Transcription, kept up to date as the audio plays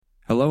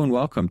Hello and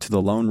welcome to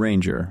The Lone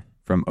Ranger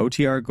from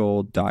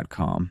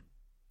OTRGold.com.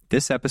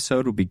 This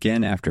episode will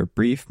begin after a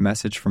brief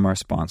message from our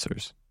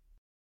sponsors.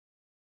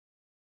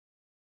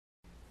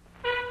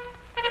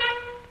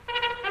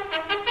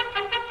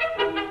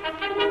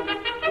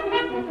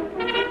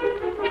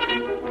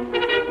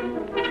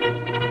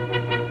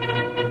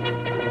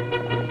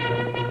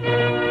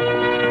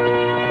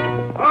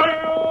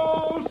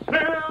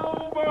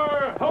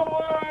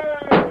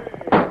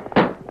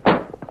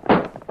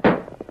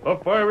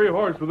 A fiery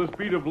horse with the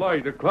speed of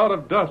light, a cloud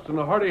of dust, and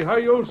a hearty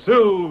hi-yo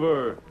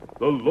silver,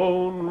 the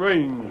Lone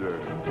Ranger.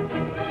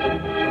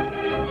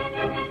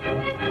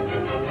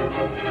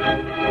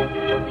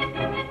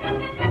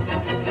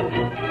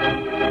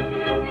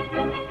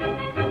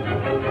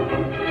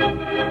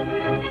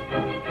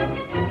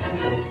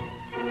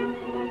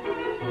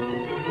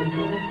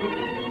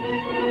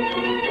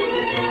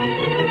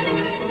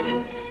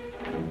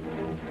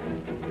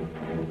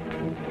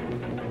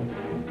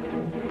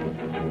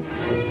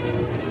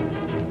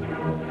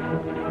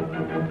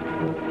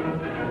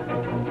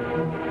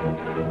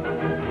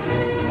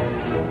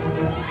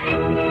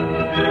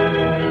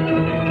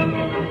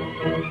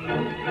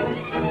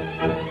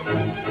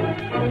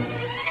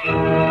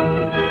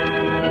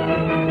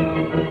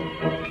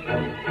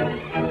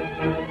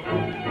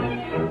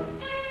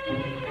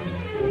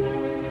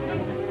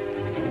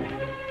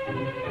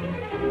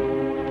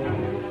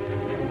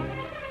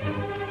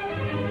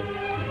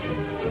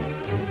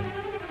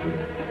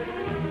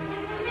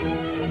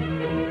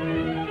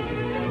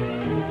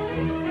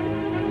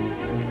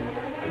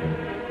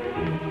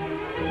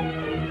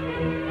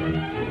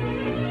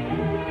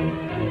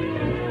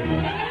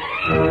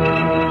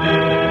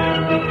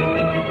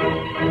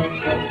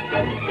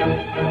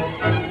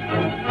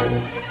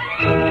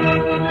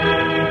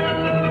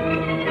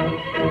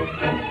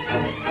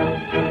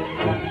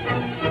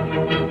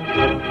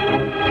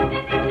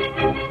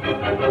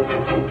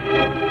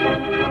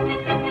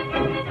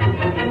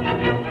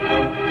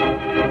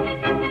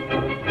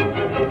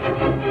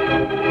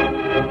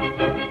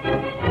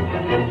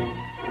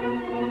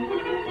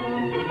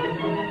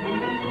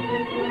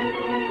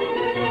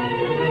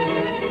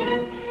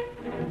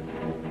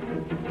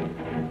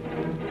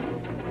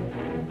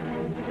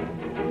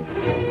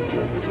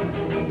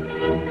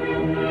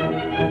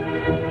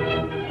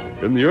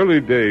 In the early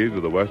days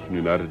of the western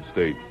United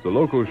States, the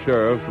local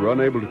sheriffs were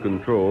unable to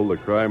control the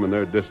crime in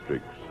their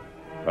districts.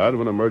 And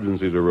when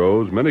emergencies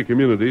arose, many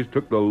communities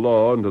took the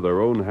law into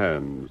their own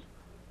hands.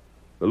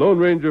 The Lone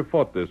Ranger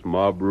fought this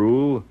mob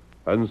rule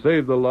and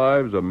saved the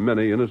lives of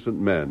many innocent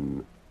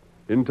men.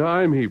 In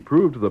time, he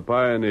proved to the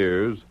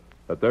pioneers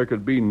that there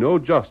could be no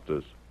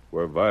justice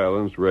where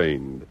violence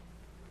reigned.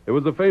 It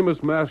was the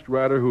famous masked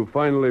rider who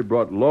finally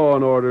brought law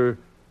and order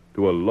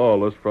to a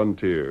lawless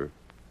frontier.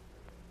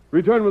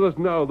 Return with us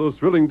now, those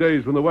thrilling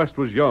days when the West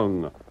was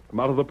young.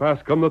 From out of the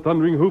past come the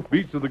thundering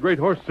hoofbeats of the great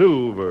horse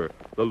Silver.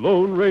 The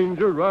Lone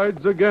Ranger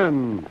rides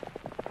again.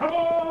 Come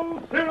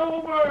on,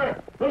 Silver!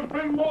 There's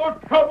been more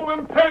trouble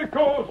in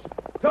Pecos.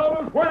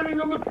 Fellas waiting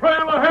on the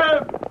trail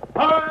ahead.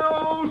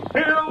 Hi-yo,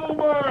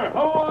 Silver!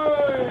 Away!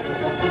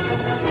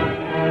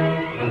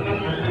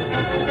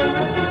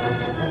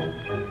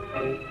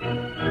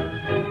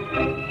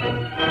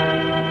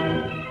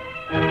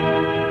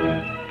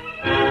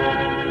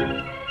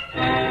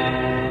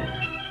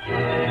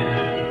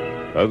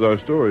 As our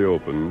story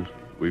opens,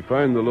 we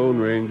find the Lone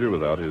Ranger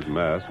without his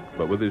mask,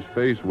 but with his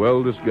face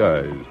well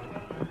disguised.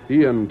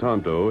 He and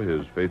Tonto,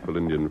 his faithful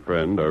Indian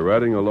friend, are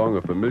riding along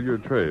a familiar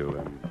trail.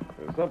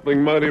 There's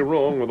something mighty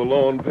wrong with the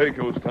law in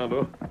Pecos,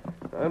 Tonto.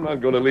 I'm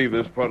not going to leave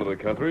this part of the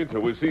country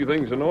till we see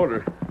things in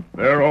order.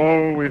 There's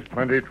always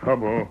plenty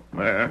trouble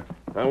there.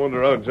 I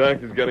wonder how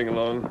Jack is getting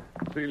along.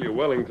 Celia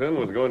Wellington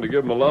was going to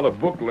give him a lot of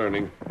book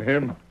learning.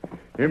 Him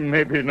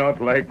maybe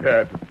not like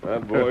that.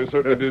 That boy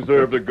certainly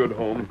deserved a good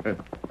home.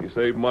 He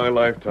saved my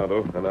life,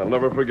 Tonto, and I'll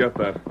never forget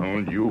that. Oh,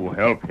 you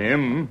help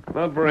him?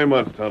 Not very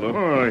much, Tonto.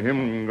 Oh,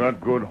 him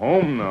got good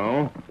home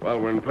now. While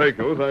we're in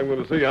Pecos, I'm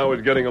going to see how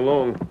he's getting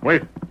along.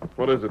 Wait.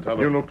 What is it,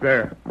 Tonto? You look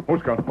there.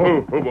 Horse come.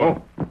 Oh,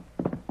 boy.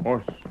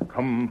 Horse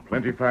come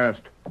plenty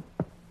fast.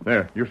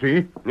 There, you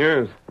see?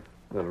 Yes.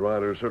 That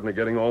rider's certainly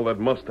getting all that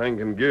Mustang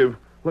can give.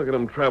 Look at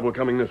him travel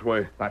coming this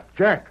way. That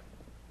Jack.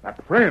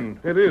 That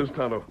friend. It is,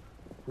 Tonto.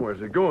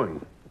 Where's he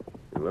going?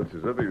 It looks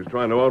as if he was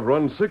trying to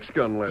outrun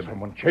Six-Gun Lad.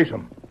 Someone chase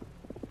him.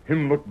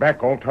 Him look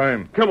back all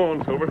time. Come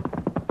on, Silver.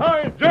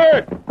 Hi,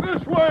 Jack!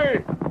 This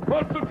way!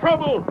 What's the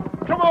trouble?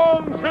 Come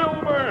on,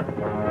 Silver!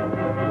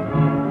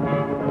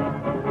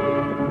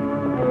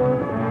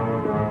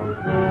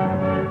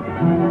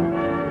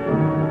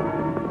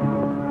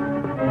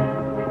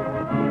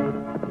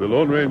 The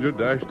Lone Ranger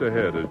dashed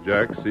ahead as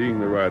Jack, seeing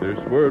the rider,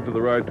 swerved to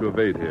the right to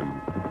evade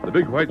him. The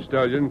big white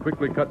stallion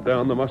quickly cut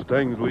down the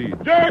Mustang's lead.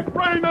 Jack,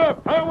 rein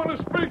up! I want to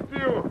speak to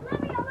you!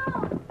 Let me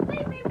alone!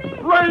 Leave me be!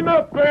 Rein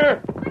up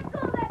there! Let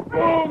go of that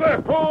Oh,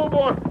 there! Oh,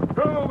 boy!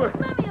 Oh, there!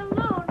 Let me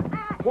alone!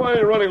 Why are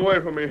you running away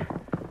from me?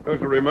 Don't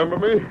you remember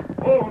me?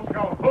 Oh,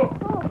 Scout!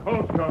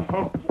 Oh, Scout!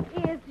 Oh.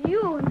 It's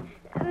you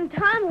and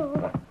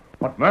Tonto.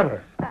 What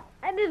matter?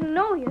 I didn't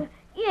know you.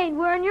 You ain't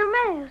wearing your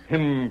mask.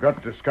 Him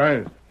got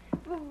disguised.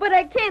 But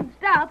I can't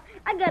stop.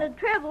 I gotta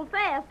travel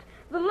fast.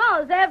 The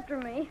law's after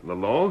me. The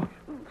law?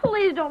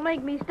 Please don't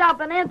make me stop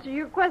and answer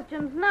your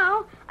questions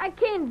now. I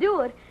can't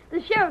do it.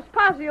 The sheriff's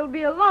posse will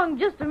be along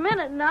just a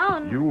minute now,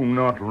 and... You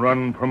not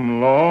run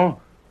from law?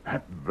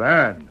 That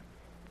bad.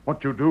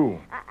 What you do?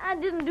 I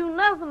didn't do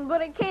nothing,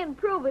 but I can't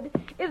prove it.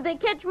 If they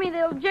catch me,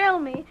 they'll jail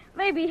me,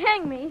 maybe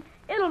hang me.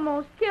 It'll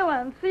most kill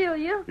Aunt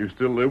Celia. You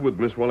still live with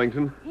Miss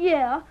Wellington?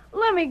 Yeah,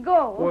 let me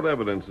go. What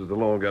evidence has the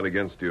law got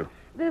against you?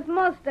 This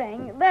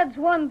Mustang, that's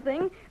one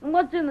thing, and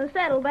what's in the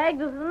saddlebags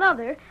is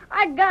another.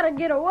 I gotta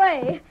get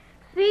away.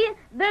 See,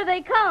 there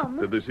they come.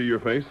 Did they see your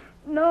face?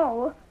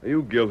 No, Are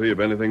you guilty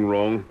of anything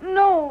wrong?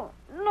 no,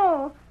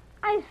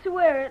 I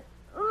swear it.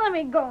 Let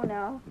me go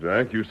now.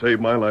 Jack, you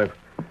saved my life.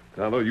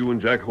 Tonto, you and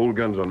Jack hold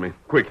guns on me.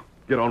 Quick,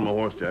 get on my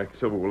horse, Jack.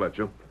 Silver will let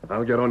you.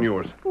 I'll get on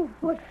yours.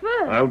 What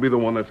for? I'll be the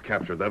one that's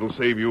captured. That'll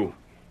save you.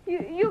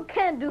 You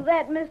can't do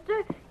that,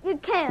 mister. You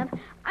can't.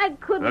 I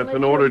couldn't. That's let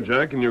an you- order,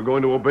 Jack, and you're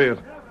going to obey it.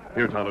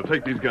 Here, Tonto,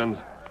 take these guns.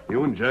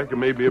 You and Jack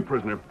may be a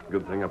prisoner.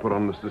 Good thing I put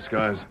on this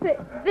disguise.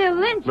 They'll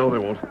lynch No, they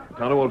won't.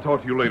 Tonto, I'll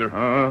talk to you later.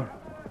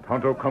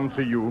 Tonto come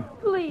see you.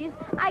 Please,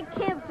 I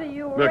can't see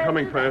you. They're arrested.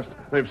 coming fast.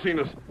 They've seen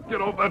us.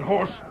 Get off that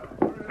horse.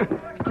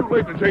 Too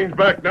late to change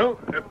back now.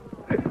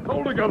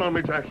 Hold a gun on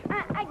me, Jack.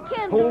 I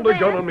can't Hold do a that.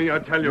 gun on me, I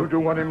tell You you. do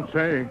what him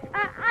say.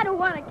 I don't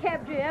want to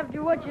capture you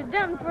after what you've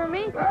done for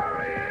me.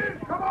 There he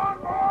is. Come on,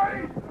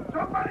 boys.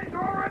 Somebody's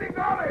already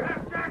got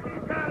him.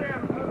 Jackie's got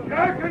him.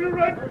 Jack and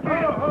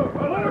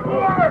the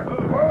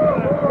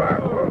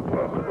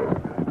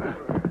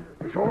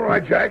It's all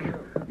right, Jack.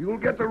 You'll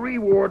get the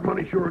reward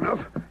money sure enough.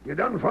 You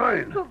done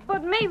fine.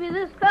 But maybe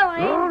this fella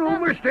ain't No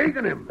done...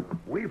 mistaking him.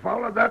 We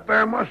followed that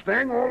there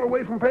Mustang all the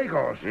way from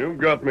Pecos. You've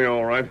got me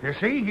all right. You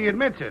see, he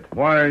admits it.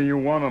 Why you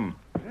want him?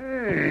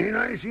 Hey, ain't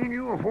I seen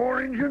you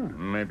afore, Injun?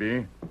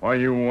 Maybe. Why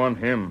you want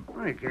him?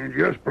 I can't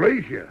just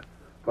place you.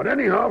 But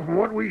anyhow, from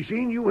what we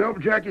seen, you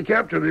helped Jackie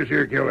capture this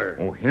here killer.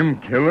 Oh, him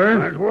killer?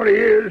 That's what he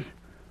is.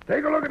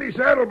 Take a look at these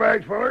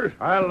saddlebags, fellers.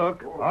 I'll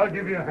look. I'll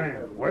give you a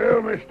hand.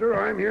 Well, mister,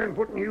 I'm here and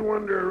putting you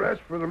under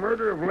arrest for the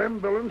murder of Lem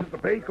Billings at the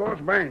Pecos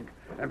Bank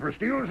and for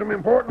stealing some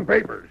important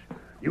papers.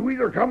 You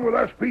either come with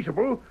us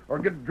peaceable or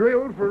get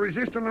drilled for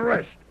resisting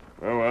arrest.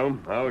 Oh, well,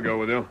 I'll go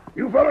with you.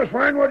 You fellas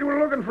find what you were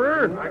looking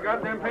for? I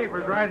got them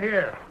papers right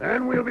here.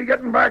 Then we'll be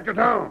getting back to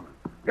town.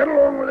 Get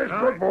along with this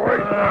foot, boys.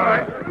 All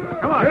right.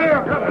 Come on.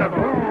 Yeah, Come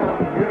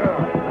on.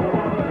 yeah.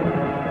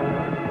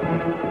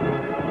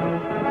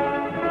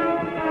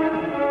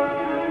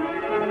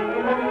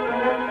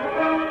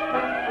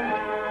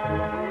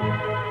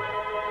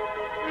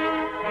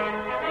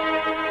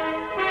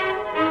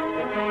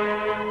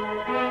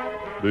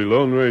 The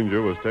Lone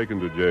Ranger was taken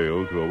to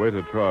jail to await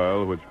a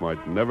trial which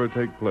might never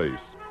take place.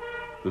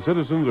 The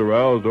citizens,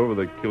 aroused over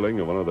the killing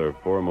of one of their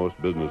foremost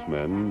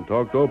businessmen,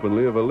 talked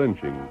openly of a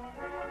lynching.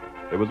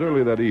 It was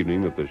early that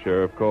evening that the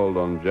sheriff called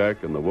on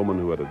Jack and the woman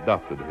who had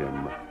adopted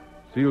him,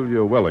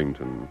 Celia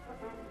Wellington.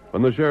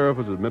 When the sheriff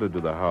was admitted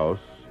to the house,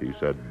 he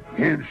said,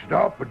 Can't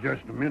stop for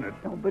just a minute.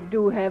 Oh, but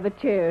do have a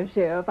chair,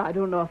 Sheriff. I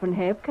don't often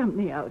have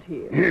company out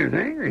here. Yes,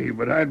 angry,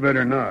 but I'd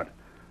better not.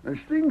 There's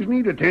things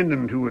need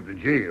attending to at the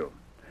jail.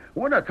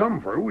 What I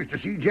come for was to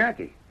see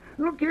Jackie.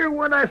 Look here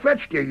what I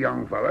fetched you,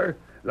 young feller.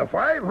 The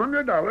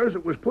 $500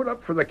 that was put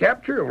up for the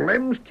capture of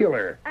Lem's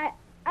killer.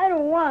 I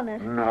don't want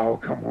it. Now,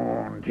 come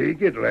on,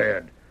 take it,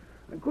 lad.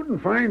 I couldn't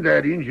find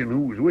that Injun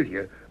who was with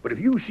you, but if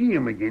you see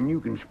him again,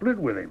 you can split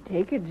with him.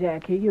 Take it,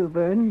 Jackie. You've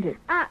earned it.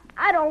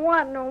 I don't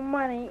want no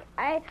money.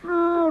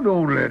 Oh,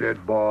 don't let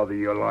it bother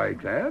you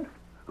like that.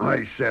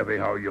 I savvy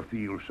how you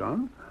feel,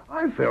 son.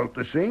 I felt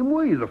the same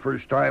way the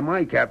first time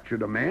I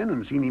captured a man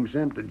and seen him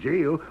sent to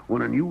jail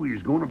when I knew he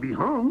was going to be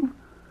hung.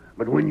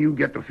 But when you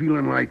get to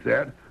feeling like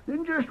that,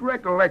 then just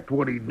recollect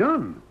what he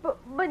done. But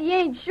you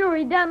ain't sure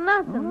he done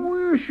nothing.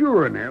 Well,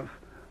 sure enough.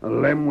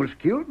 Lem was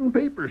killed and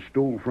papers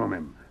stole from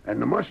him, and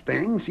the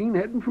Mustang seen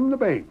heading from the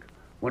bank.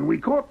 When we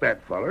caught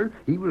that feller,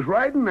 he was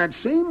riding that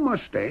same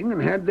Mustang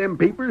and had them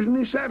papers in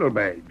his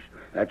saddlebags.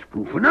 That's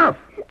proof enough.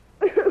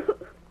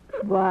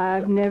 Why,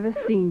 I've never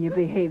seen you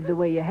behave the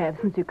way you have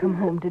since you come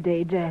home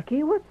today,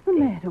 Jackie. What's the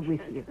matter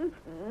with you?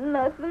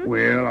 Nothing.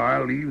 Well,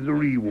 I'll leave the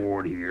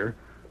reward here.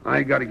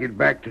 I got to get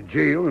back to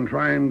jail and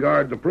try and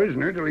guard the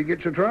prisoner till he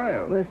gets a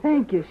trial. Well,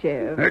 thank you,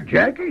 Sheriff.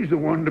 Jackie's the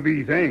one to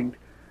be thanked.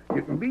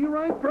 You can be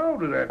right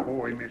proud of that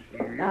boy, Miss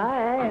Celia.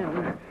 I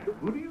am.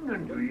 Good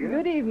evening to you.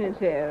 Good evening,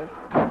 Sheriff.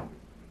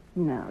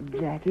 Now,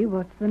 Jackie,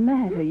 what's the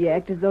matter? You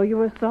act as though you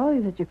were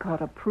sorry that you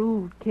caught a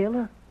proved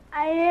killer.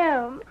 I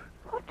am.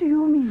 What do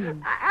you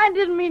mean? I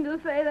didn't mean to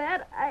say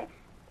that.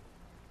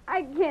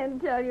 I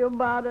can't tell you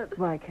about it.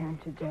 Why can't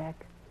you,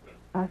 Jack?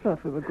 I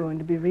thought we were going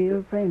to be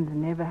real friends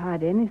and never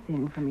hide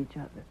anything from each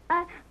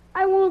other.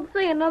 I won't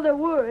say another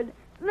word.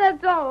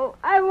 That's all.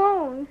 I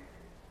won't.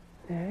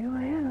 Very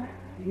well.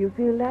 If you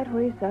feel that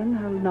way, son,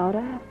 I'll not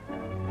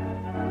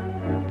ask.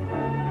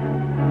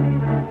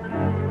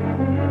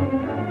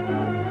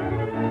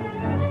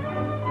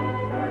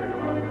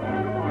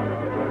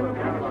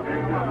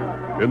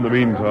 In the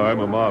meantime,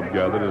 a mob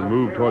gathered and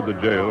moved toward the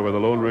jail where the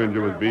Lone Ranger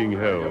was being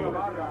held.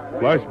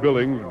 Flash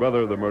Billings,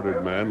 brother of the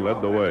murdered man,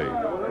 led the way.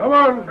 Come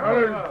on,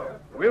 fellas.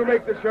 We'll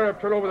make the sheriff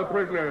turn over the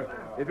prisoner.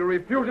 If he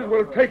refuses,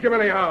 we'll take him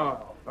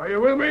anyhow. Are you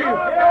with me? Get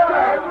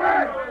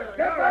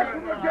back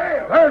from the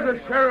jail. There's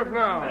the sheriff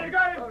now. He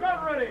got his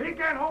gun ready. He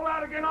can't hold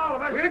out against all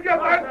of us. We'll get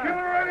that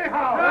killer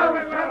anyhow.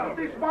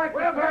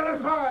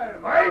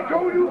 I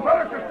told you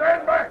fellas to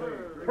stand back.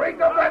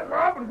 Break up that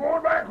mob and go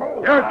back home.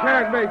 You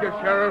can't make it,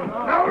 Sheriff.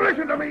 Now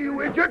listen to me,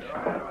 you idiots.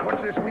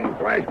 What's this mean,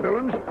 Flash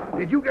Billings?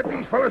 Did you get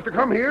these fellas to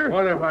come here?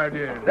 What if I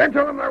did? Then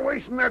tell them they're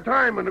wasting their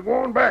time and they're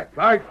going back.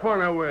 Like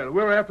fun I will.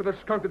 We're after the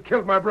skunk that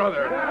killed my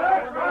brother.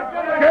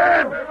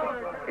 Can't.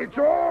 It's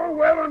all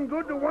well and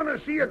good to want to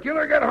see a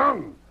killer get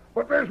hung.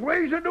 But there's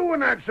ways of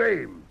doing that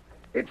same.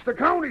 It's the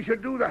county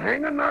should do the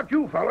hanging, not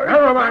you fellas.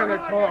 Never mind the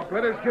talk.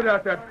 Let us get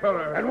at that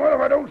feller. And what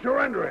if I don't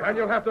surrender it? And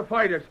you'll have to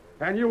fight us,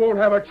 and you won't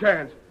have a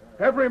chance.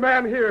 Every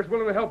man here is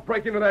willing to help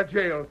break into that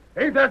jail.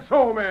 Ain't that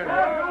so, men?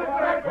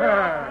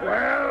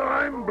 Well,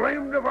 I'm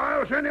blamed if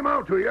I'll send him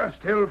out to you.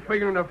 Still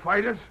figuring to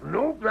fight us?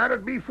 Nope,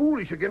 that'd be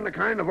foolish again the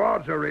kind of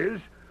odds there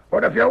is.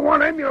 But if you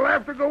want him, you'll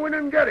have to go in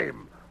and get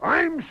him.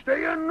 I'm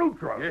staying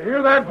neutral. You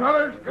hear that,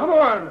 fellas? Come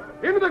on.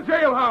 Into the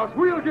jailhouse.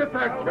 We'll get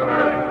that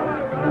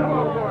killer. Come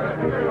on, boy.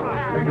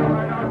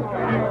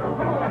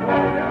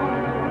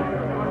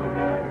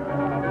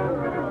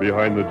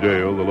 Behind the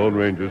jail, the Lone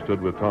Ranger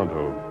stood with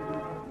Tonto.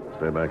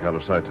 Stay back out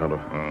of sight, Tonto.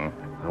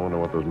 I wonder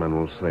what those men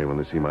will say when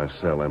they see my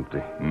cell empty.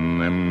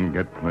 Them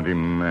get plenty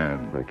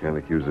mad. They can't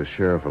accuse the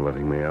sheriff of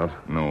letting me out.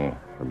 No,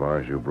 The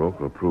bars you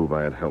broke will prove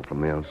I had help from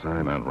the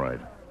outside. not right.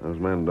 Those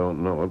men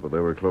don't know it, but they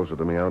were closer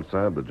to me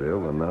outside the jail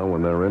than now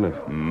when they're in it.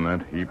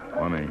 That heap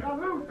funny.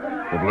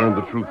 They've learned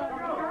the truth.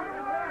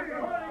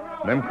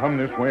 Them come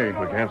this way.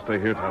 We can't stay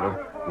here,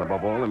 Tonto. And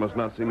above all, they must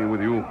not see me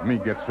with you. Me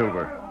get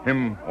Silver.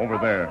 Him over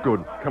there.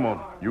 Good. Come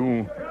on.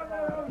 You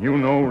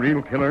know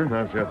real killer?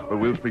 Yes, yes, but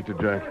we'll speak to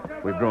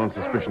Jack. We've drawn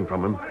suspicion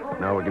from him.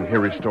 Now we can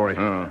hear his story.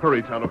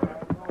 Hurry, Tonto.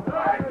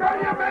 I tell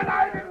you, men,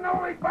 I didn't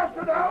know he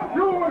busted out.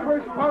 You were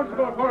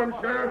responsible for him,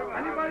 Sheriff.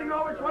 Anybody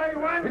know which way he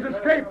went? His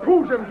escape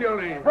proves him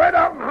guilty. Spread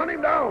out and hunt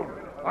him down.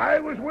 I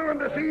was willing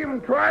to see him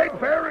tried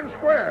fair and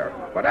square.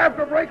 But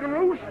after breaking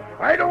loose,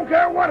 I don't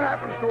care what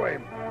happens to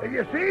him. If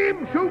you see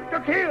him, shoot to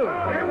kill.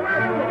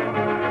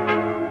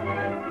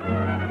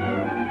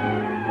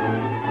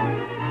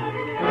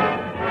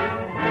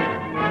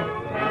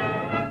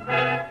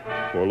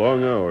 For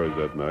long hours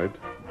that night,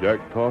 Jack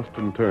tossed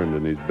and turned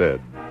in his bed.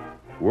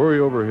 Worry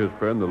over his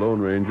friend, the Lone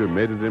Ranger,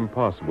 made it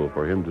impossible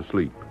for him to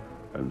sleep.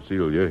 And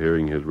Celia,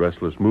 hearing his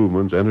restless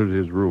movements, entered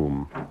his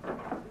room.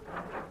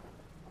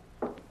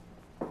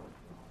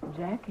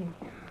 Jackie,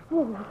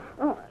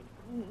 Oh,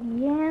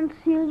 yeah, Aunt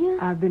Celia?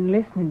 I've been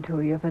listening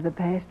to you for the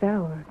past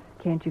hour.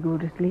 Can't you go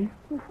to sleep?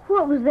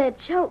 What was that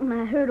shouting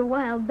I heard a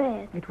while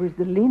back? It was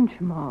the lynch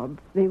mob.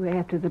 They were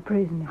after the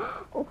prisoner.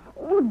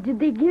 Oh, did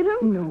they get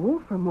him?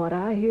 No, from what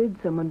I heard,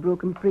 someone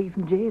broke him free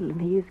from jail and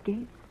he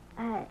escaped.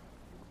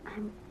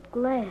 I'm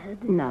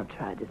glad. Now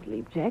try to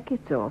sleep, Jack.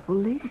 It's awful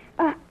late.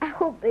 I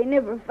hope they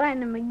never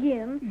find him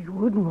again. You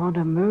wouldn't want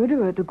a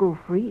murderer to go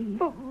free.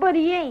 But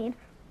he ain't.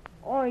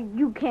 Or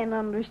you can't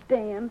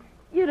understand.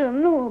 You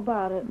don't know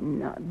about it.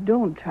 Now,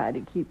 don't try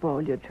to keep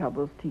all your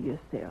troubles to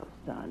yourself,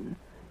 son.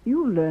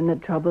 You'll learn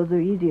that troubles are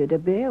easier to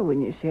bear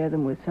when you share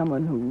them with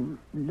someone who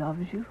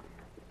loves you.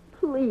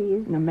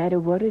 Please. No matter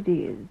what it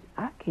is,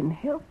 I can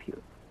help you.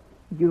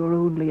 You're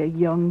only a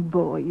young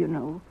boy, you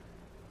know.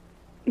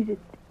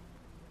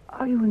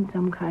 Are you in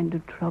some kind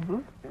of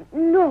trouble?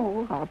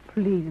 No. Oh,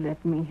 please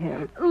let me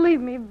help. Leave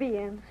me be,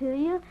 Aunt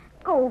Celia.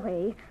 Go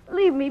away.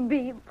 Leave me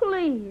be,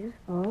 please.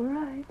 All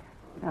right.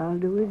 I'll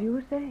do as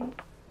you say.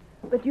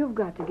 But you've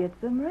got to get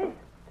some rest.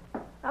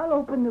 I'll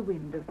open the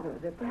window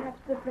further. Perhaps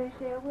the fresh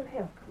air will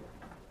help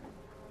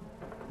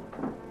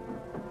you.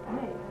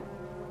 Hey,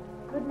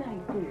 good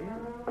night, dear.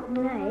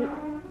 Night.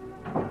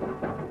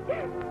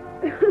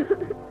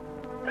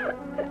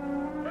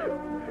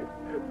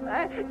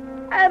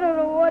 I don't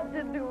know what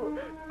to do.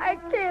 I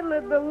can't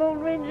let the Lone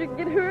Ranger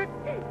get hurt.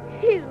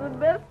 He's the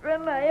best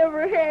friend I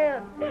ever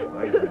had.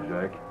 I hear,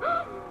 Jack.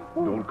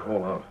 Don't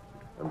call out.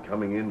 I'm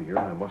coming in here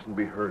and I mustn't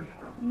be heard.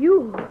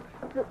 You,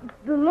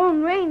 the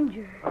Lone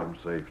Ranger. I'm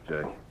safe,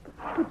 Jack.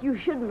 But you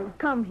shouldn't have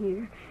come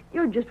here.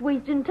 You're just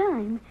wasting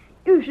time.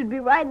 You should be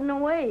riding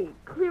away,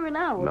 clearing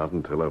out. Not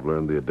until I've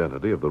learned the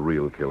identity of the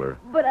real killer.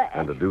 But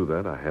And to do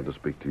that, I had to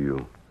speak to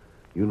you.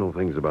 You know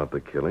things about the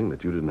killing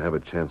that you didn't have a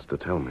chance to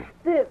tell me.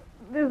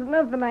 There's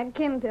nothing I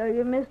can tell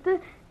you, mister.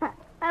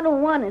 I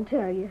don't want to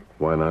tell you.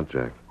 Why not,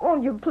 Jack?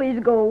 Won't you please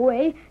go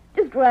away?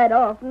 Just ride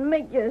off and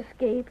make your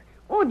escape.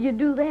 Won't you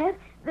do that?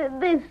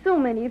 There's so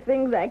many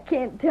things I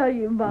can't tell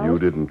you about. You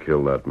didn't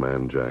kill that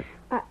man, Jack.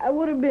 I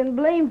would have been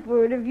blamed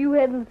for it if you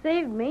hadn't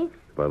saved me.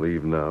 If I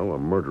leave now, a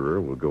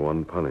murderer will go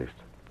unpunished.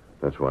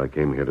 That's why I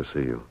came here to see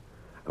you.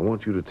 I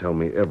want you to tell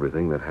me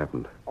everything that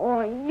happened.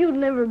 Oh, you'd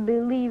never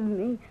believe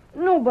me.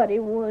 Nobody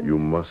would. You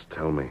must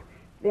tell me.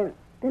 Then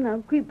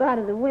I'll creep out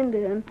of the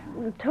window and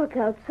we'll talk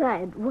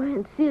outside where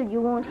Aunt Celia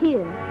won't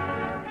hear.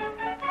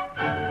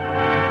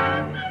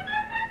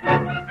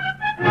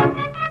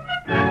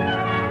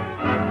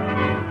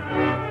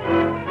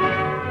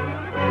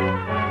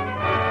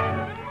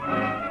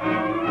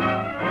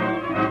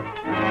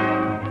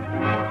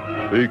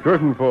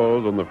 curtain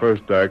falls on the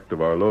first act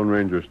of our Lone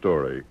Ranger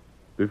story.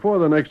 Before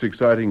the next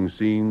exciting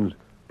scenes,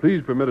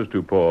 please permit us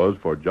to pause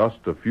for just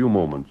a few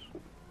moments.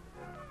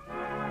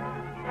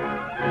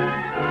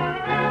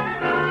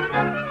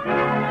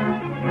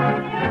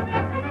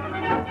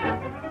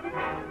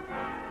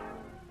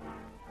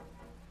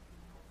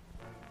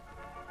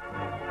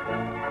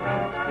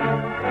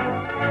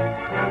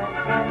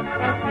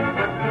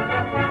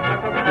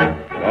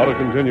 Now to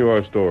continue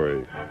our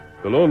story.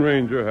 The Lone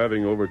Ranger,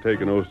 having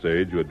overtaken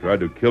Osage, who had tried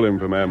to kill him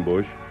from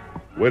ambush,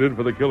 waited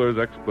for the killer's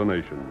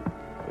explanation.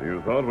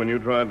 You thought when you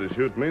tried to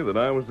shoot me that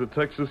I was the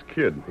Texas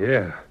Kid.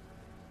 Yeah.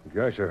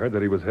 Gosh, I heard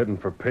that he was heading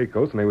for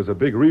Pecos, and there was a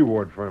big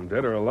reward for him,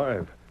 dead or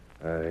alive.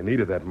 I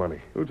needed that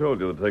money. Who told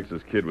you the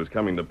Texas Kid was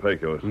coming to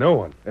Pecos? No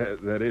one.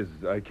 That is,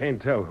 I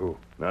can't tell who.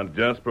 Not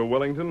Jasper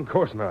Wellington? Of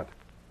course not.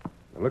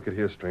 Now, look at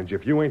here, stranger.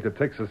 If you ain't the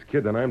Texas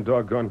Kid, then I'm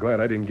doggone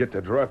glad I didn't get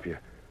to drop you.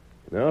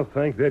 And I'll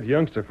thank that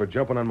youngster for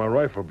jumping on my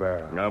rifle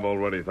barrel. I've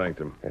already thanked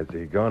him. Has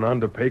he gone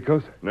on to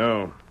Pecos?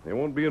 No, he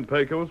won't be in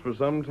Pecos for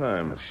some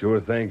time. I'll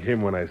sure thank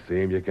him when I see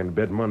him. You can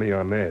bet money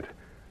on that.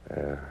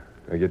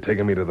 Are you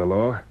taking me to the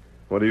law?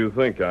 What do you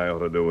think I ought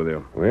to do with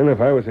you? Well, if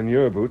I was in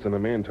your boots and a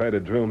man tried to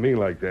drill me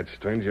like that,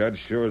 stranger, I'd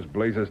sure as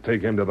blazes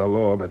take him to the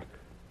law, but...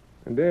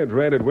 And Dad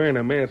ratted wearing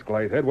a mask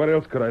like that. What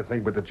else could I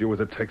think but that you was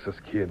a Texas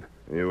Kid?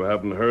 You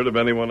haven't heard of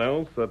anyone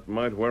else that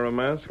might wear a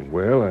mask?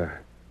 Well,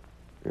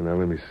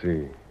 let me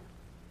see.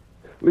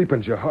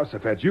 Leaping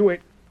Jehoshaphat, you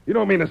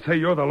don't mean to say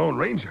you're the Lone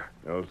Ranger?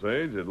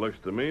 Osage, it looks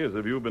to me as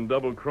if you've been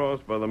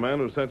double-crossed by the man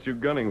who sent you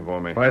gunning for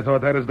me. If I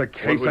thought that is the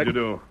case, What would you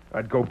do?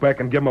 I'd go back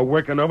and give him a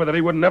working over that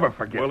he would never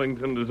forget.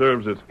 Wellington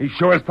deserves it. He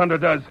sure as thunder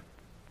does.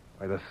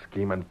 Why, the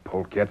scheming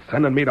polecat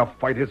sending me to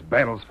fight his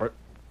battles for...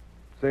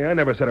 Say, I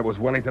never said it was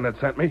Wellington that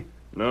sent me.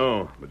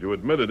 No, but you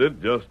admitted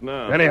it just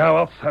now. Anyhow,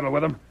 I'll settle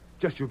with him.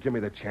 Just you give me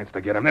the chance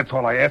to get him. That's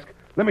all I ask.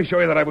 Let me show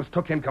you that I was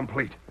took in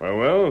complete.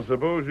 Well,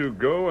 suppose you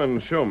go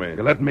and show me.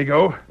 You letting me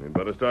go? You'd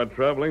better start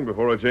traveling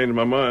before I change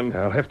my mind.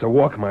 I'll have to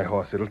walk my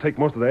horse. It'll take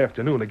most of the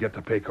afternoon to get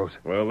to Pecos.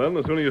 Well, then,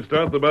 the sooner you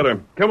start, the better.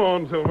 Come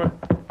on, Silver.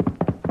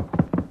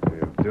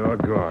 You're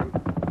doggone.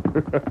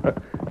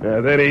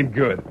 That ain't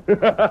good.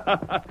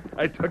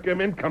 I took him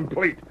in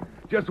complete.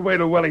 Just wait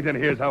till Wellington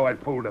hears how I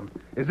fooled him.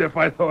 As if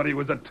I thought he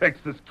was a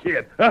Texas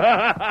Kid.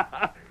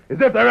 As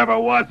if there ever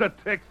was a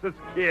Texas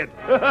Kid.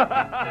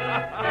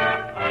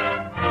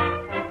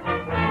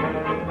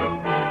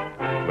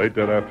 Late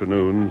that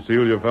afternoon,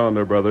 Celia found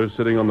her brother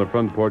sitting on the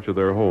front porch of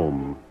their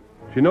home.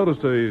 She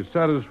noticed a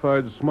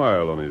satisfied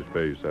smile on his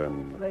face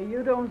and... Well,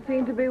 you don't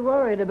seem to be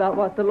worried about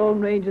what the Lone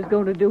Ranger's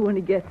going to do when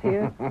he gets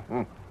here.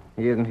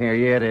 He isn't here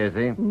yet, is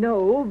he?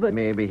 No, but...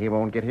 Maybe he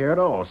won't get here at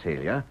all,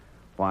 Celia.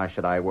 Why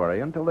should I worry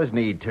until there's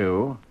need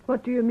to?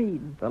 What do you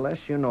mean? The less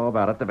you know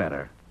about it, the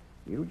better.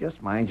 You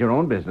just mind your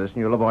own business,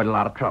 and you'll avoid a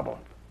lot of trouble.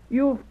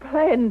 You've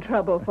planned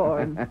trouble for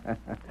him.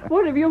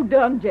 What have you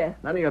done, Jeff?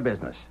 None of your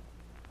business.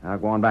 Now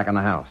go on back in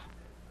the house.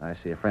 I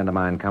see a friend of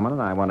mine coming,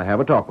 and I want to have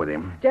a talk with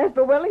him.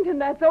 Jasper Wellington,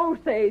 that's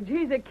Osage.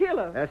 He's a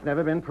killer. That's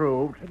never been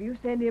proved. If you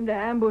send him to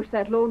ambush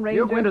that Lone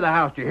Ranger... You go into the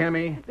house, do you hear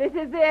me? This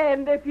is the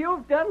end. If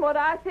you've done what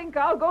I think,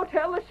 I'll go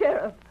tell the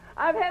sheriff.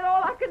 I've had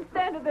all I can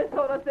stand of this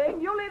sort of thing.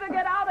 You'll either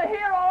get out of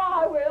here or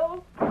I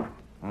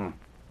will.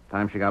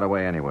 Time she got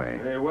away anyway.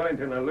 Hey,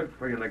 Wellington, I looked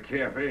for you in the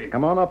cafe.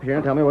 Come on up here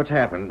and tell me what's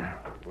happened.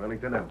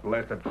 Wellington, that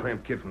blasted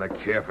tramp kid from the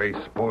cafe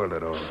spoiled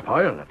it all.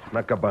 Spoiled it?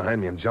 Snuck up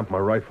behind me and jumped my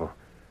rifle.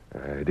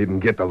 I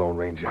didn't get the Lone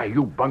Ranger. Why,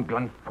 you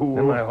bungling fool.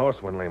 Then my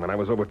horse went lame, and I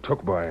was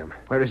overtook by him.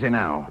 Where is he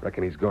now?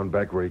 Reckon he's gone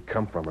back where he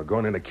come from, or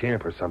gone into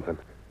camp or something.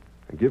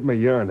 I give him a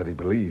yarn that he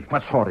believed.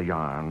 What sort of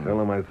yarn?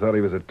 Tell him I thought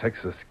he was a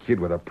Texas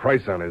Kid with a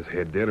price on his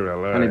head, dead or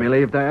alive. And he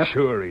believed that?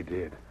 Sure he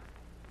did.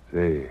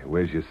 Say,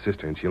 where's your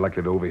sister? Ain't she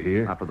likely to over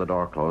here? After the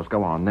door closed.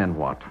 Go on, then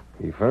what?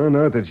 He found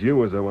out that you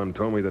was the one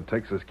told me the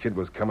Texas Kid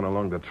was coming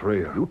along the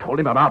trail. You told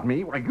him about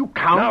me? Why, you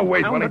count... Now,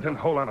 wait, count Wellington.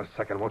 Hold on a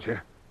second, won't you?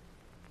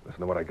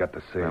 Listen to what I got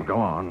to say. Well, go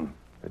on.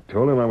 I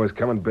told him I was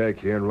coming back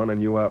here and running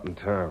you out in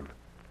town.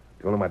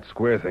 Told him I'd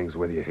square things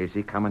with you. Is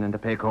he coming into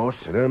Pecos?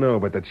 I don't know,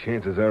 but the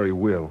chances are he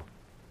will.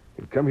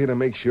 He'll come here to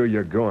make sure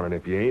you're gone, and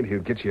if you ain't, he'll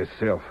get you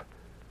himself.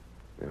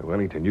 Now,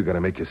 Wellington, you got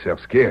to make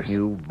yourself scarce.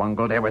 You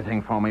bungled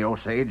everything for me,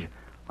 Osage.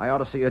 I ought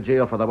to see a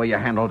jail for the way you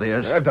handled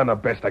this. I've done the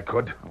best I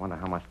could. I wonder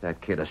how much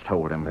that kid has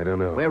told him. I don't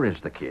know. Where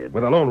is the kid?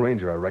 With a Lone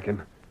Ranger, I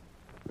reckon.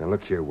 Now,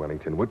 look here,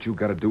 Wellington. What you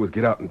got to do is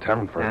get out in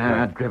town for a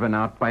time. Driven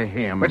out by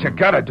him. But you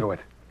got to do it.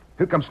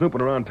 He'll come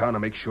snooping around town to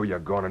make sure you're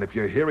gone, and if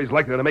you're here, he's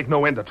likely to make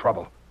no end of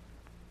trouble.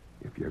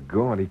 If you're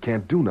gone, he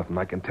can't do nothing.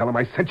 I can tell him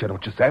I sent you,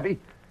 don't you, savvy?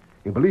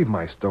 He'll believe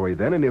my story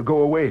then, and he'll go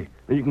away.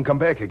 Then you can come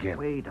back again.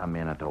 Wait a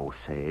minute, Osage.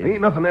 There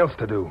ain't nothing else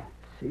to do.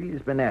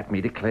 Celia's been at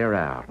me to clear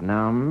out.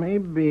 Now,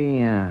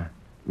 maybe...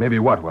 Maybe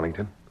what,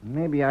 Wellington?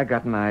 Maybe I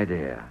got an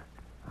idea.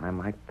 I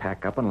might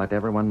pack up and let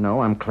everyone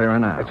know I'm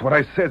clearing out. That's what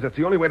I says. It's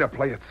the only way to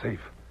play it safe.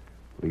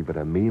 Leave it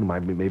to me,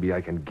 and maybe I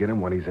can get him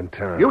when he's in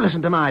town. You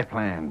listen to my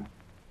plan.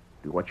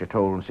 Do what you're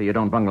told and see you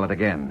don't bungle it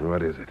again.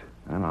 What is it?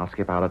 And I'll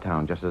skip out of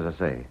town, just as I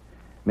say.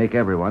 Make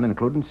everyone,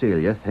 including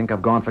Celia, think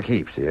I've gone for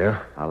keeps.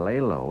 Yeah? I'll lay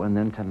low, and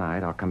then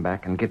tonight I'll come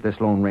back and get this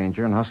Lone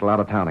Ranger and hustle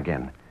out of town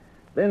again.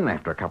 Then,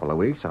 after a couple of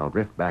weeks, I'll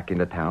drift back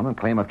into town and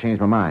claim I've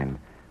changed my mind.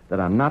 That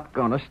I'm not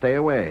going to stay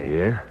away.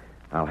 Yeah?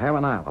 I'll have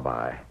an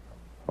alibi.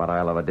 But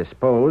I'll have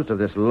disposed of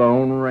this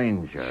Lone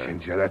Ranger.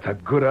 Ginger, that's a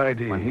good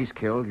idea. When he's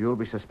killed, you'll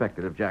be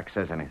suspected if Jack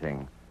says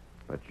anything.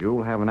 But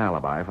you'll have an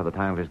alibi for the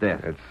time of his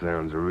death. That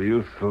sounds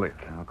real slick.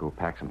 I'll go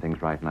pack some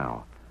things right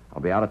now.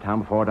 I'll be out of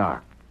town before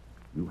dark.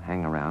 You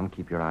hang around,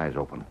 keep your eyes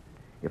open.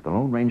 If the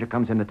Lone Ranger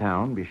comes into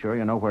town, be sure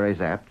you know where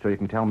he's at so you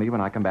can tell me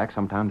when I come back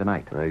sometime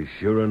tonight. I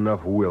sure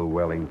enough will,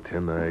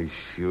 Wellington. I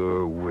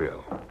sure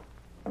will.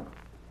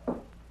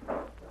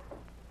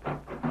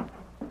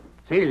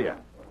 Celia.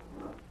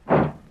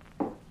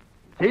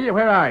 Celia,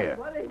 where are you?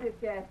 What is it,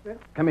 Jasper?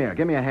 Come here.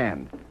 Give me a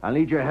hand. I'll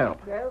need your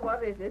help. Well,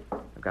 what is it?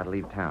 I've got to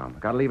leave town.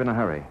 I've got to leave in a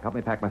hurry. Help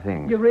me pack my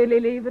things. You really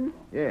leaving?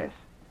 Yes.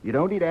 You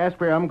don't need to ask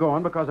where I'm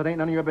going because it ain't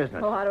none of your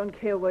business. Oh, I don't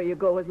care where you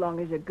go as long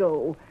as you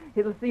go.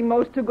 It'll seem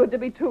most too good to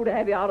be true to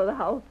have you out of the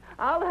house.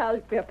 I'll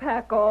help you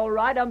pack all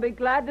right. I'll be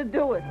glad to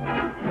do it.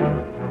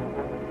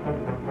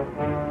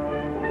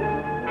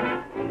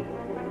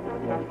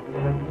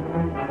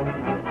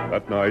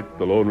 That night,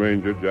 the Lone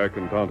Ranger, Jack,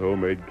 and Tonto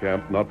made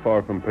camp not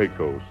far from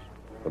Pecos.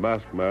 The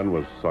masked man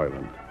was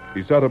silent.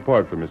 He sat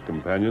apart from his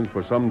companions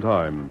for some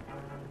time,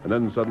 and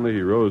then suddenly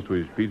he rose to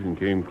his feet and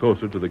came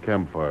closer to the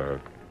campfire.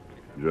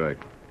 Jack,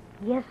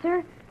 Yes,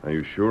 sir? are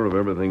you sure of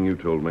everything you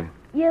told me?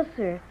 Yes,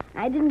 sir.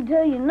 I didn't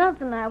tell you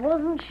nothing I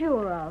wasn't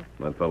sure of.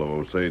 That fellow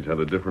Osage had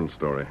a different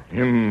story.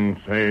 Him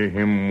say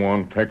him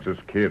one Texas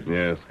kid.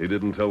 Yes, he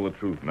didn't tell the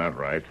truth. Not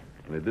right.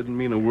 And it didn't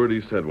mean a word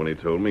he said when he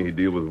told me he'd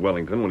deal with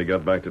Wellington when he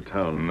got back to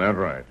town. Not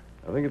right.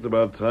 I think it's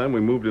about time we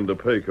moved into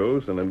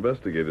Pecos and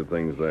investigated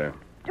things there.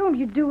 Don't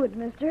you do it,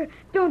 mister.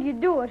 Don't you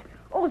do it.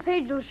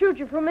 Osage will shoot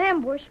you from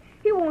ambush.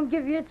 He won't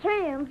give you a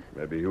chance.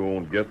 Maybe he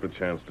won't get the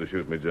chance to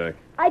shoot me, Jack.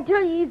 I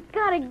tell you, he's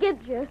got to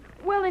get you.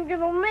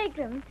 Wellington will make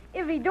him.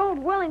 If he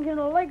don't, Wellington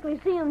will likely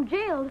see him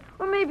jailed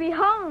or maybe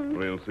hung.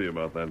 We'll see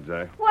about that,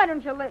 Jack. Why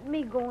don't you let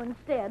me go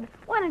instead?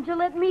 Why don't you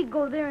let me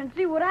go there and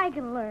see what I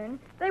can learn?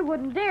 They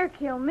wouldn't dare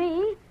kill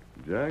me.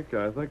 Jack,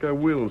 I think I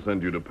will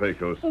send you to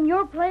Pecos. In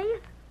your place?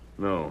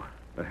 No,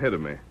 ahead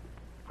of me.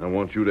 I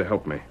want you to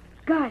help me.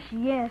 Gosh,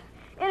 yes.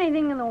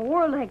 Anything in the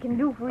world I can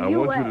do for I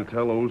you. want you to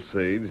tell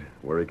Osage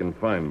where he can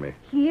find me.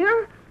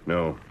 Here?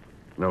 No,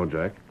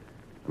 Jack.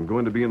 I'm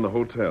going to be in the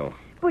hotel.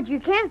 But you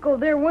can't go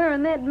there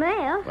wearing that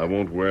mask. I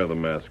won't wear the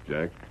mask,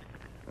 Jack.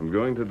 I'm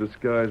going to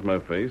disguise my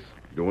face,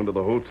 go into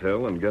the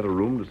hotel, and get a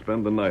room to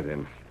spend the night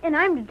in. And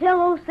I'm to tell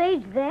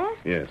Osage that?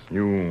 Yes.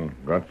 You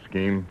got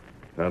scheme?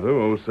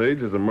 Tonto,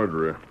 Osage is a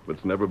murderer,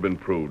 but's never been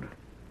proved.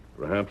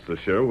 Perhaps the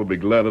sheriff will be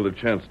glad of the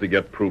chance to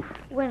get proof.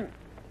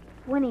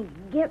 When he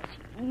gets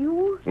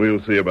you?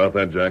 We'll see about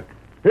that, Jack.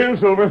 Here,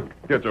 Silver.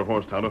 Get your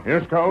horse, Tonto.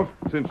 Yes, Scout.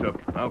 Cinch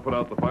up. I'll put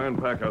out the fire and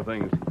pack our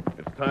things.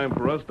 It's time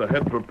for us to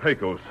head for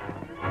Pecos.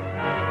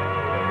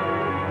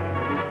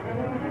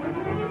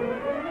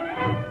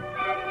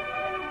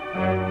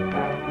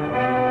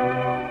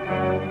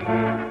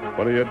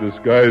 When he had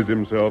disguised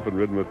himself and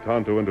ridden with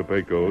Tonto into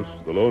Pecos,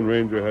 the Lone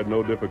Ranger had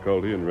no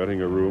difficulty in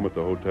renting a room at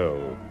the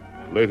hotel.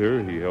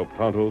 Later, he helped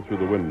Tonto through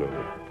the window.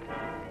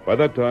 By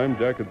that time,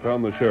 Jack had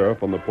found the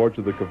sheriff on the porch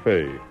of the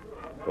cafe.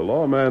 The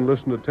lawman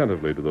listened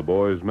attentively to the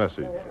boy's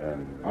message,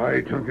 and...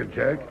 I took it,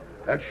 Jack.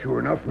 That's sure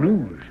enough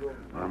news.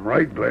 I'm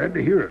right glad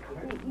to hear it.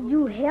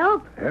 You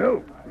help?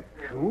 Help?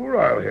 Sure,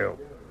 I'll help.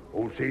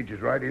 Osage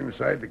is right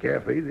inside the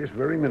cafe this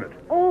very minute.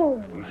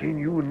 Oh. He's seen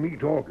you and me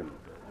talking.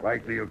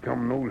 Likely he'll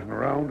come nosing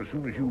around as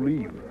soon as you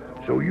leave.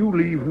 So you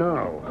leave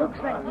now. Looks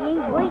like he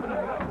ain't waiting.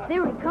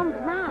 There he comes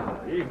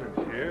now. Evening,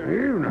 Sheriff.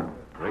 Here now.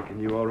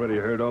 Reckon you already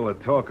heard all the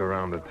talk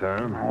around the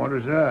town. What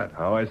is that?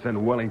 How I sent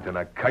Wellington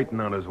a kiting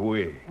on his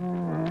way.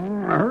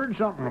 I heard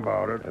something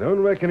about it. I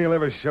don't reckon he'll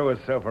ever show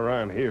himself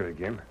around here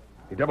again.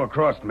 He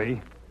double-crossed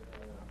me.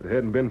 If it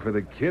hadn't been for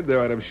the kid there,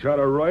 I'd have shot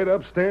a right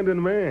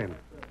upstanding man.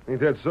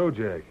 Ain't that so,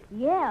 Jack?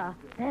 Yeah,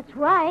 that's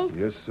right.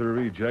 Yes,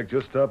 sirree, Jack.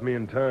 Just stopped me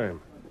in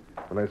time.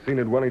 When I seen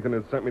that Wellington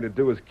had sent me to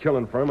do his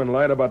killing for him and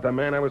lied about the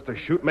man I was to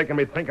shoot, making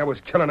me think I was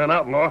killing an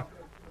outlaw,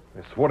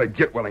 I swore to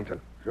get Wellington.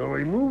 So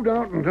he moved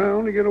out in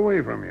town to get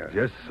away from you.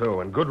 Just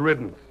so, and good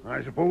riddance.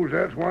 I suppose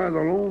that's why the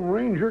Lone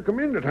Ranger come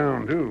into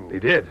town, too. He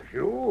did?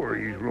 Sure,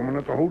 he's rooming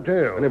at the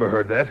hotel. I never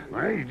heard that.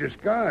 Why, he's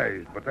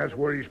disguised, but that's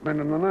where he's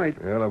spending the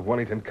night. Well, if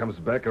Wellington comes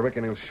back, I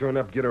reckon he'll sure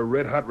enough get a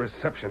red-hot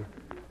reception.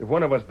 If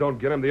one of us don't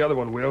get him, the other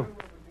one will.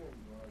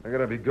 I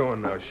gotta be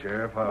going now,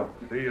 Sheriff. I'll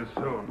see you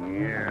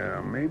soon.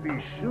 Yeah, maybe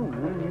sooner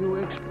than you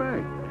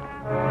expect.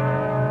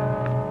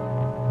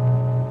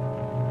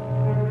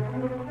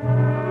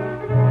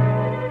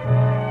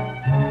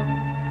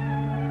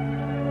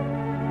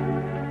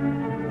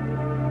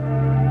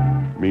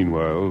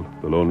 Meanwhile,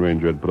 the Lone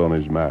Ranger had put on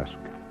his mask.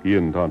 He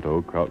and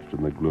Tonto crouched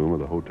in the gloom of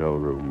the hotel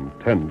room,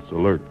 tense,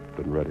 alert,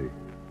 and ready.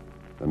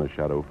 Then a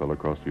shadow fell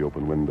across the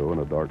open window, and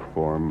a dark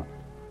form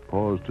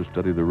paused to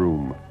study the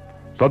room.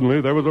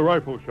 Suddenly, there was a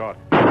rifle shot.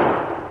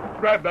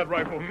 grab that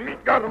rifle. Me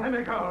got him. Let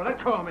me go.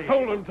 Let go of me.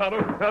 Hold him, Tonto.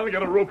 I'll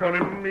get a rope on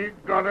him. Me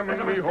got him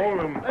and me hold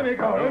him. Let me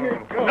go. Let me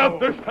go. Not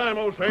this time,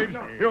 Osage.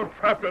 You're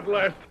trapped at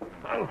last.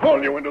 I'll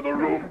haul you into the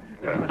room.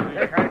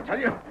 Heck, I tell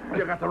you,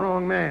 you got the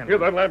wrong man. Get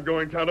that lamp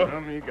going, Tonto.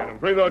 Let me get him.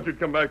 We thought you'd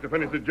come back to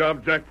finish the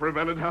job Jack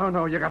prevented.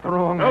 No, you got the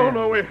wrong No, man.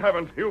 no, we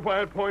haven't. You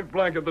fired point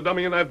blank at the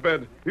dummy in that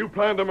bed. You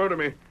planned to murder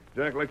me.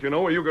 Jack let you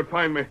know where you could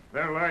find me.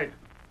 They're right.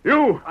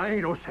 You! I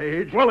ain't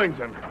Osage.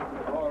 Wellington.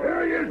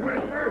 There he is,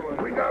 mister.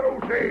 We got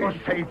Osage.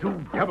 Osage,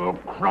 you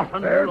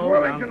devil-crossing... There's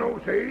Wellington,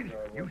 Osage.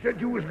 You said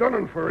you was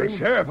gunning for him.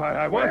 Sheriff,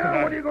 I wanted Well,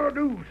 that. what are you going to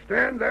do?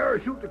 Stand there or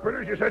shoot the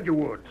critters you said you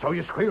would? So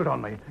you squealed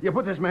on me. You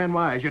put this man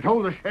wise. You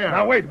told the sheriff.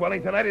 Now, wait,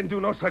 Wellington. I didn't do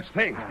no such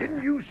thing.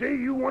 Didn't you say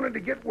you wanted to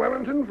get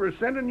Wellington for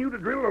sending you to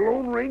drill a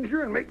Lone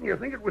Ranger and making you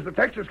think it was the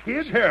Texas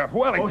Kid? Sheriff,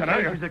 Wellington,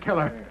 Osage is the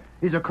killer.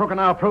 He's a crook, and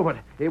I'll prove it.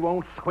 He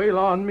won't squeal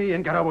on me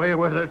and get away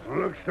with it.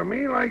 Looks to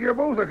me like you're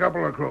both a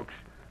couple of crooks.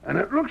 And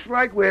it looks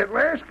like we at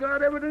last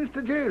got evidence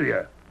to jail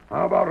you.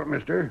 How about it,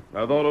 mister?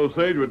 I thought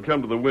Osage would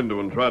come to the window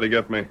and try to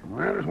get me.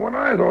 That is what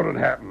I thought had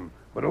happened.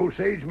 But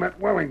Osage met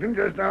Wellington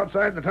just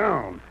outside the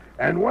town.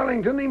 And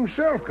Wellington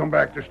himself come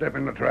back to step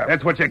in the trap.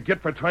 That's what you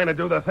get for trying to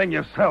do the thing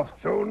yourself.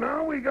 So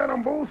now we got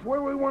them both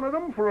where we wanted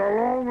them for a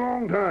long,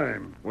 long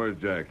time. Where's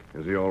Jack?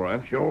 Is he all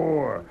right?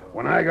 Sure.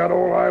 When I got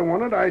all I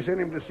wanted, I sent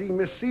him to see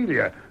Miss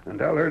Celia and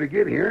tell her to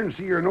get here and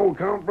see her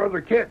no-count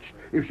brother Ketch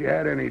if she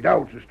had any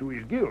doubts as to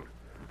his guilt.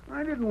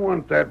 I didn't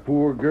want that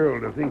poor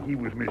girl to think he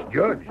was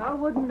misjudged. I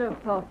wouldn't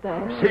have thought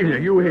that. Celia,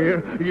 you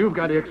here? You've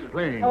got to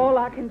explain. All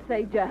I can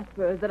say,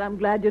 Jasper, is that I'm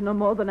glad you're no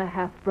more than a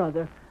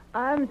half-brother.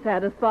 I'm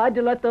satisfied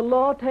to let the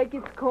law take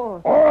its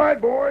course. All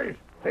right, boys.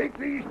 Take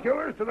these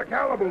killers to the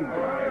calaboose.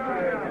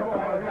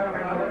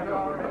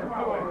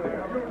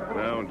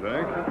 Now,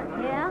 Jack,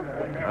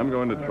 Yeah? I'm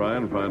going to try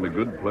and find a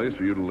good place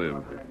for you to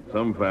live.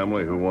 Some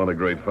family who want a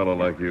great fellow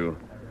like you,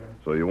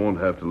 so you won't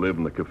have to live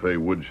in the cafe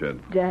woodshed.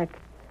 Jack,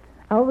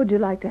 how would you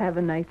like to have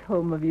a nice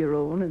home of your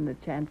own and the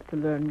chance to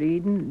learn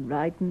reading and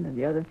writing and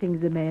the other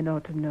things a man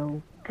ought to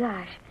know?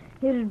 Gosh,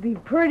 it'd be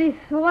pretty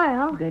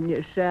swell. Then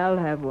you shall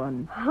have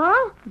one.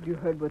 Huh? You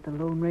heard what the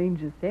Lone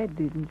Ranger said,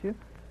 didn't you?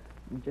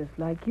 Just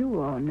like you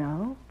are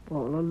now,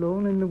 all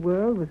alone in the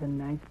world with a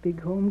nice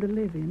big home to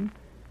live in.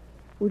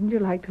 Wouldn't you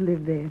like to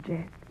live there,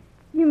 Jack?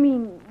 You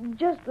mean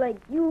just like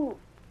you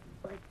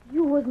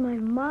was my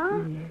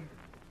mom? Yes.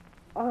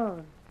 Oh,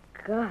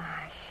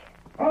 gosh.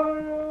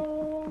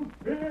 Hail,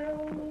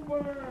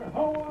 Silver,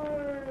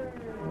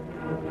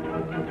 away!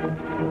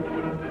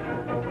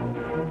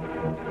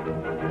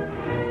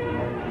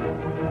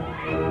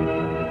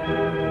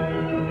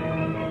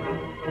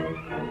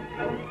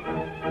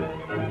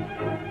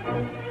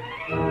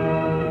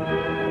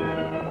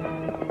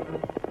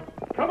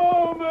 Come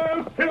on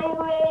there,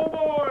 Silver, old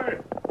boy!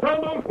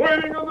 Someone's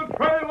waiting on the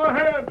trail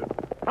ahead!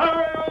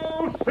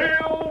 Hail,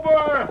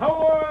 Silver,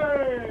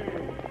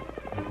 away!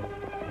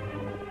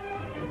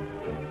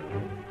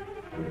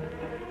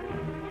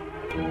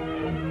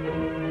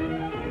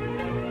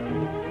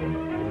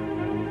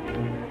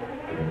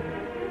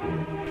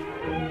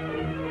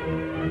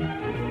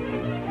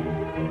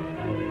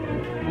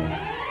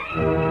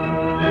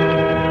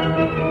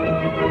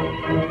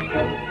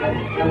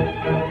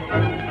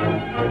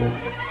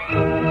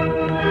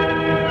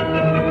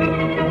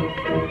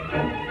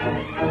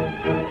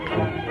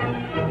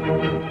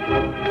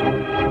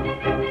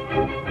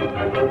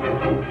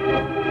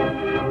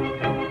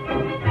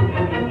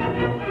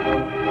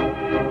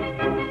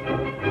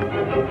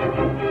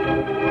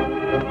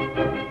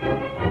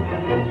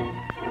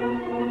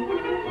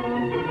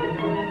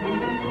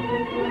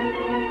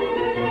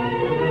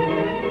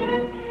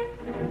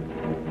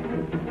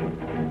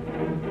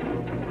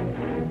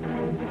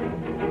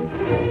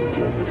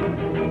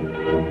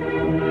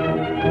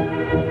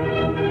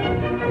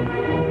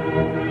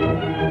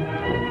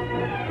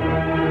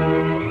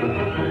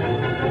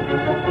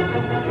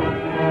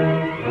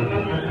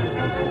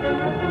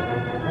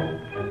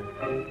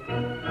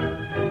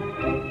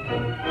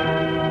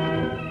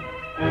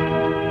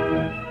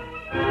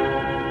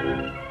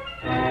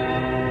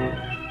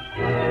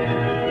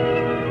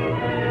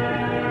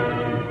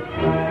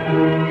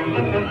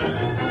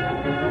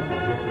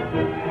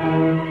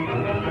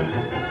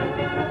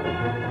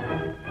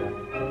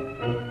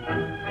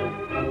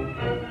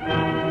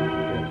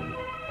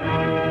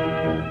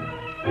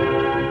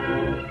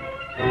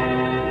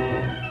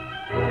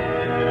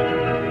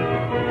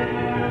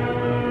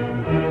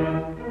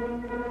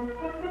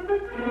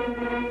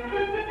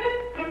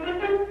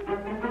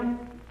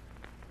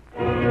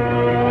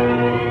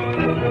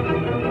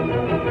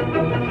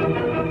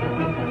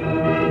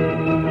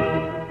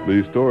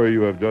 The story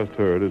you have just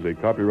heard is a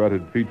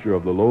copyrighted feature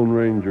of the Lone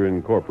Ranger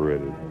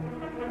Incorporated.